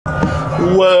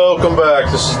Welcome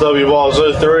back. This is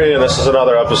WBalls03, and this is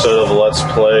another episode of Let's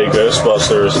Play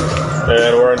Ghostbusters.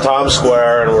 And we're in Times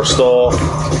Square, and we're still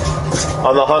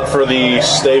on the hunt for the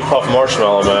Stay Puft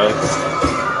Marshmallow Man.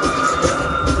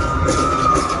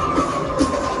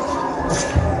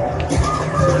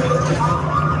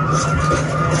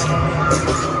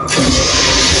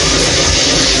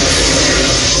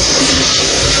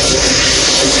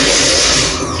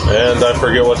 And I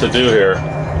forget what to do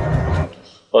here.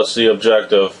 What's the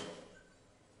objective?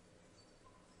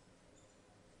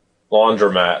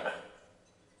 Laundromat.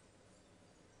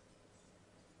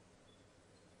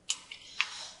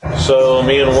 So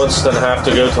me and Winston have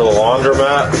to go to the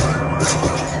laundromat.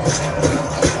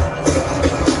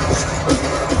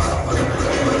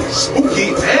 Spooky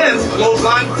and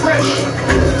clothesline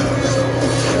fresh.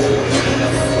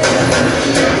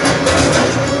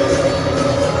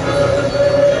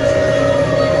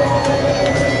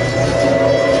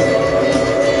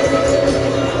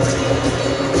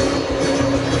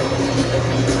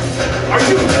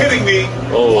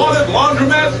 Oh. Haunted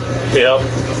laundromat? Yep.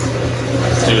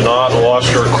 Do not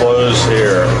wash your clothes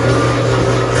here.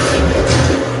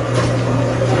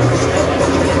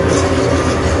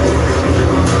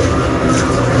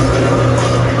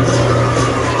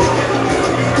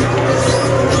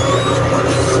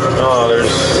 Oh,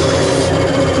 there's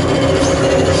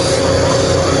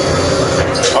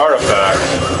artifact.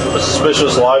 A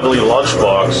suspicious lively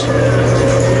lunchbox.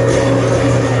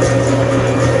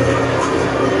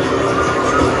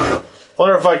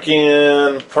 Wonder if I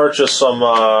can purchase some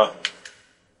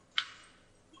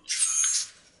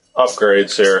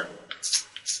upgrades here.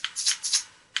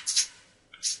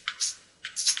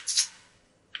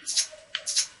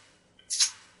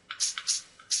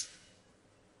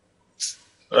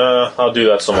 I'll do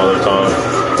that some other time.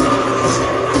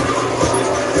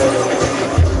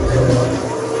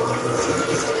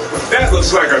 That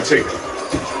looks like our ticket.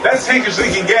 That tank is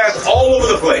leaking gas all over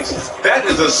the place. That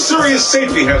is a serious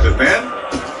safety hazard, man.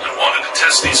 I wanted to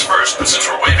test these first, but since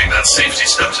we're waiving that safety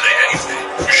step today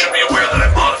anyway, you should be aware that I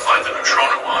modified the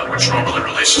neutrona wand, which normally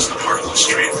releases the particle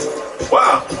stream.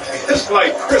 Wow, it's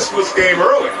like Christmas came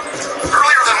early.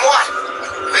 Earlier than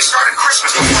what? They started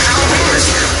Christmas before Halloween this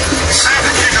year.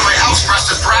 Santa came to my house dressed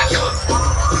as Dracula.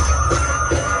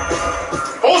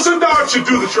 Olsen Dog should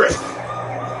do the trick.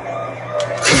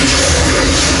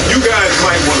 You guys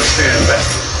might want to stand back.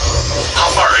 How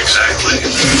far exactly?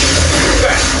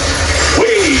 Back.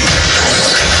 Way.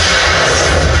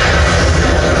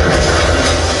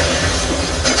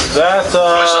 That,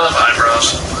 Voice of the eyebrows.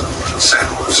 Sand.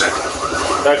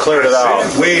 that cleared it out.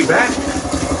 Way back.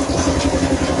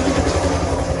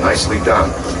 Nicely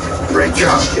done. Great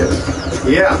job, kid.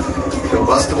 Yeah,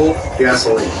 combustible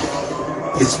gasoline.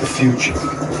 It's the future.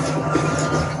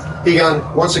 Egon,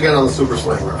 once again on the Super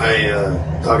Slammer. I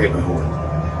dug in my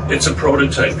horn. It's a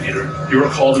prototype, Peter. You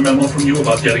recall the memo from you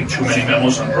about getting too many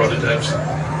memos on prototypes?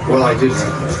 Well, I did read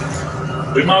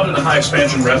that. We mounted a high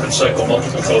expansion rapid cycle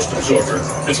multiple ghost absorber.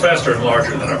 It's faster and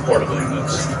larger than our portable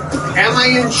units. Am I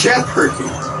in jeopardy?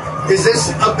 Is this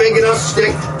a big enough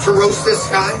stick to roast this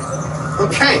guy?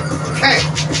 Okay.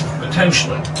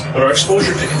 Potentially, but our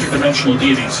exposure to interdimensional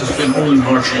deities has been only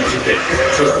marginal to date,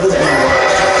 so it would be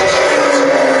wise to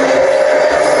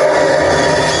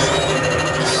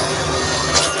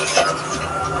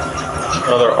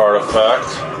Another artifact.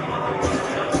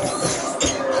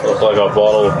 Looks like a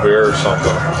bottle of beer or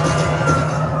something.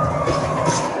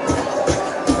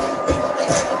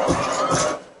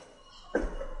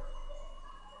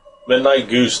 Midnight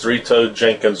Goose, Three-Toed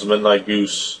Jenkins, Midnight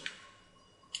Goose.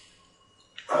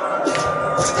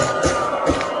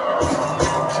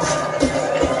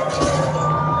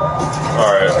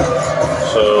 Alright,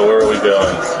 so where are we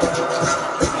going?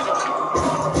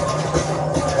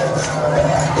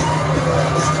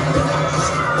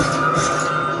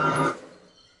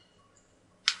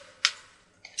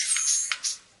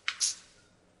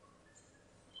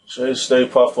 Chase Stay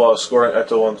Puft while escorting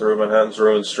Ecto 1 through Manhattan's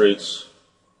ruined streets.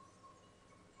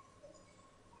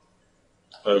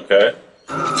 Okay.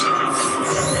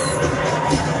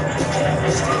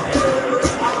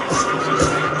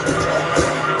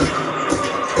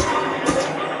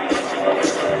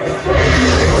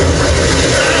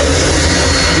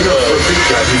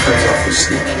 He cuts off his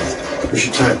snake. We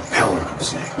should tie a pellet on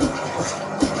his neck.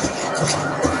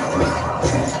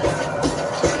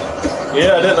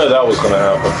 Yeah, I didn't know that was going to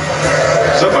happen.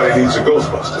 Somebody needs a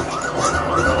Ghostbuster.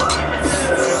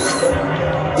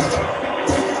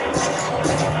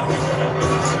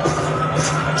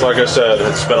 Like I said,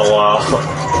 it's been a while.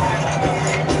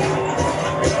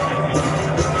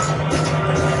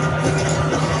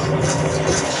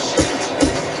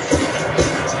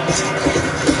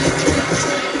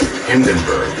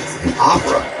 Hindenburg, the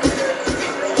opera.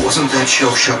 Wasn't that show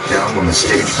shut down when the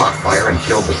stage caught fire and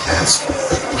killed the cast?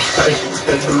 I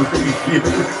had to review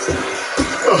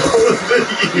all the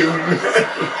humanity.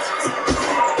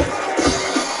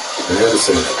 I had to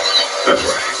say that. That's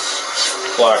right.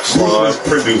 Black Who slime. was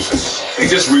producing?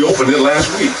 They just reopened it last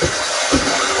week.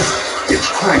 It's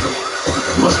crackling.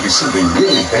 There must be something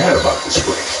really bad about this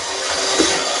place.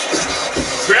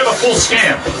 Grab a full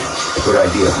scan. Good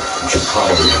idea. We should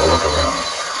probably have a look around.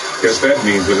 Guess that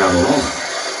means we're not alone.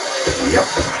 Yep.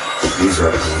 These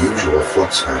are unusual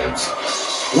flux patterns.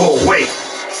 Whoa, wait!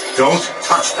 Don't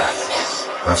touch that.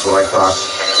 That's what I thought.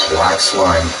 Black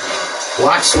slime.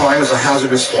 Black slime is a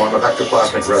hazardous form of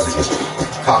ectoplasmic residue.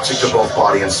 Toxic to both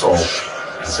body and soul.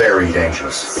 Very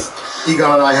dangerous.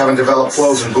 Egon and I haven't developed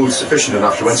clothes and boots sufficient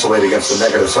enough to insulate against the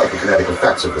negative psychokinetic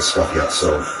effects of this stuff yet,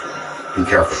 so be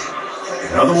careful.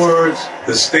 In other words,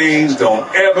 the stains don't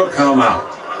ever come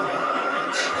out.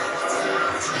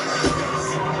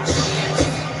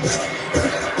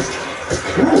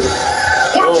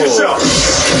 Watch yourself!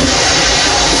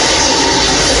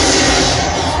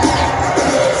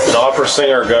 An opera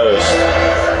singer ghost.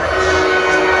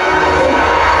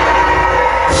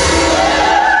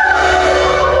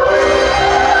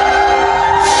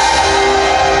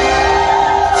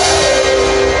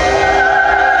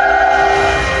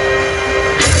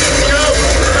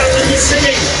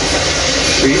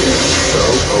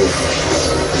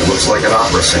 Looks like an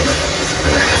opera singer.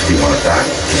 And a hefty one at that.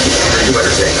 You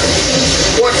better take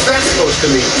it. What's that supposed to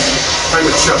mean? I'm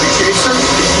a chubby chaser?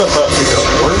 You got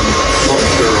one plump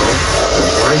girl, a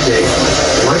blind date,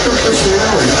 like her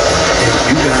personality, and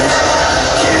you guys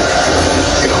can't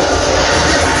go.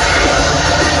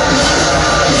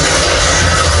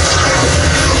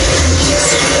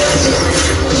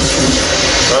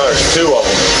 Oh, there's two of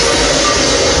them.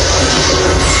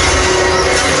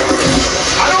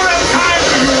 I don't have time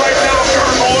for you right now,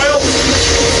 gargoyle!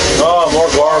 Oh, more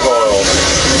gargoyles.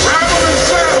 Grab them and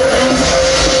settle them!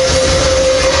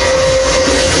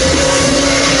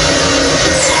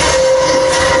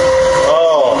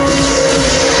 Oh.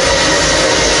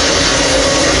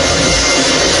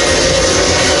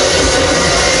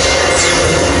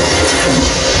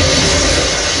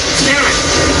 Damn it!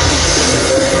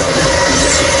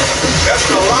 That's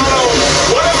a lot of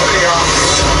whatever they are.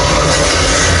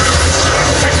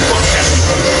 Take a look at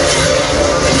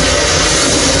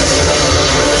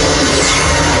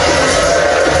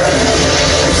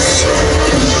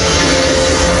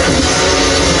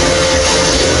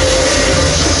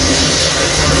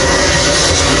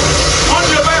on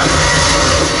your left!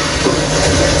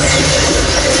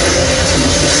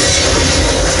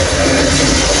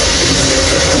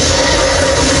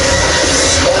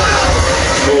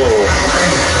 Cool.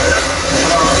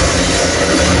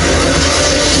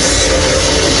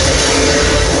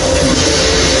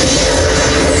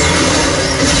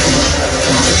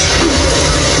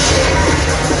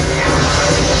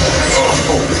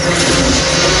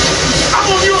 I'm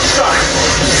on your side!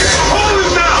 Hold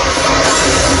him now!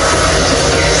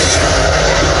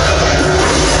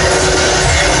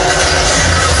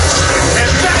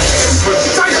 And that's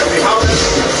precisely how this...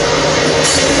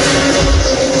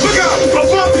 Look out!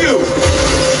 Above you!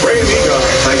 Brave Egon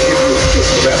might give you a kiss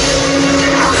for that.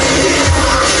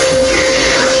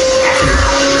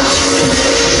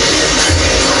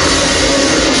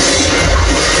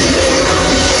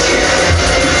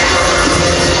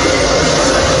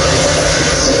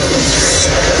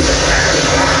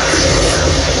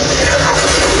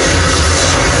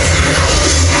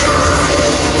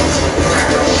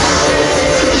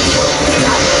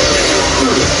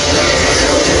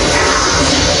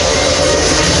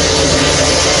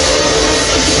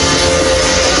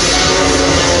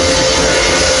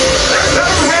 Let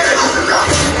him have it!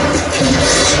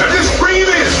 Now just breathe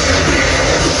in!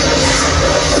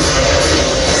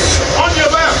 On your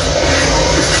left!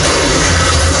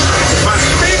 My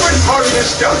favorite part of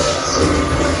this job.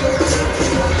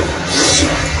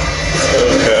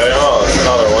 Okay, oh,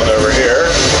 another one over here.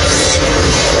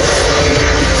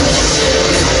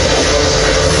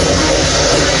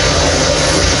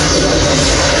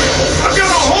 I've got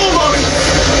a hold on it!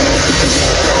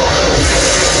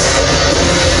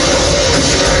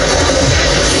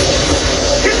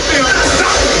 Hit them!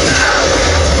 Stop!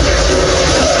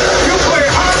 You play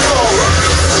hardball!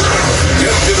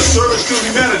 Just did a service to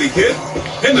humanity, kid.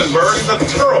 Hindenburg is a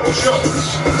terrible show.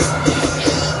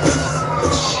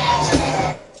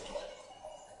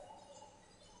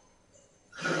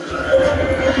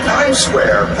 Times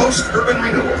Square, post-urban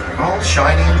renewal. All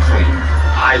shiny and clean.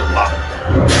 I love it.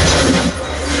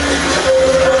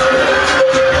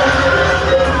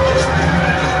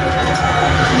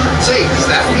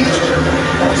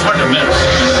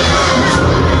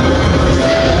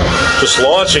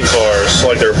 catching cars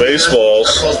like they're baseballs.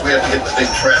 How close we have to get the big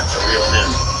trap to reel it in?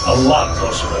 A lot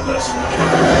closer than this.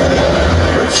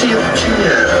 Let's see what you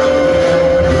have.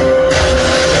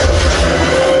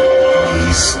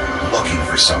 He's looking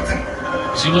for something.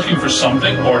 Is he looking for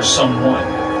something or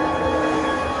someone?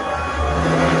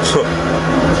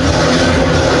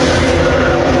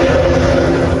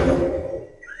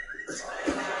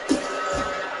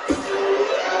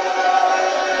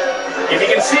 If you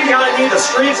can see behind me, the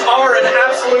streets are in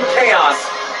absolute chaos.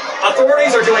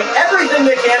 Authorities are doing everything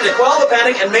they can to quell the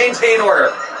panic and maintain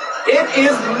order. It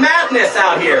is madness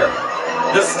out here.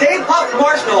 The Stay Puft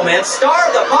Marshmallow Man, star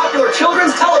of the popular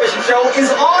children's television show, is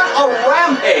on a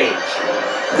rampage.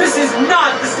 This is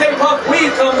not the Stay Puft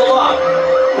we've come to love.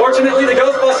 Fortunately, the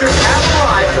Ghostbusters have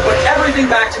arrived to put everything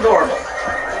back to normal.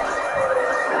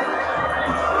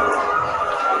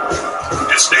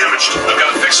 It's damaged. I've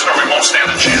got to fix it or we won't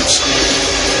stand a chance.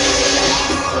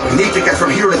 We need to get from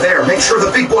here to there. Make sure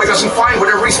the big boy doesn't find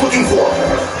whatever he's looking for.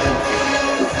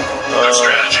 Good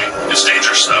strategy. It's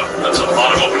dangerous, though. That's a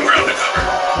lot of open ground to cover.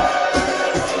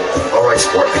 All right,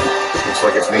 Sport. Looks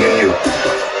like it's me and you.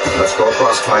 Let's go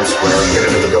across Times Square and get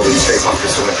into the building Stay Puft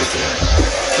is so interested in.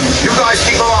 You guys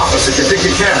keep him off us if you think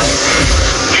you can.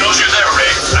 He knows you're there,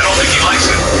 Ray. I don't think he likes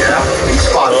it. Yeah, he's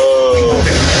spotted.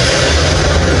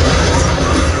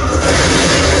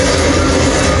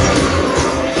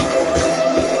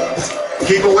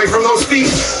 Keep away from those feet.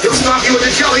 He'll stop you with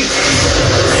a jelly.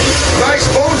 Nice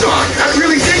bones on. I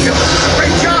really dig him.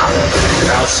 Great job.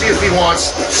 Now see if he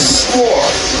wants more.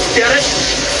 Get it?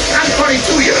 That's funny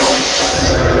too, you know.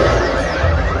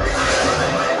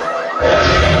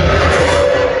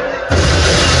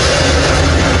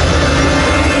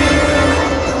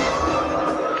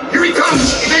 Here he comes.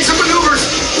 He made some maneuvers.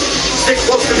 Stick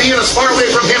close to me and as far away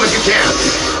from him as you can.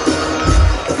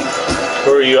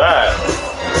 Where are you at?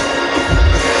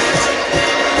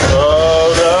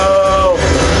 Oh no!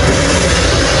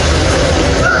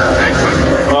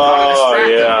 Oh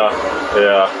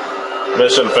yeah.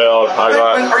 Mission failed.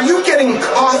 Are you getting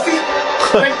coffee?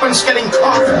 Franklin's getting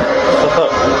coffee.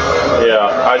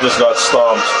 Yeah, I just got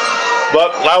stomped.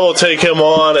 But I will take him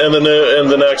on in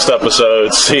the next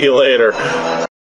episode. See you later.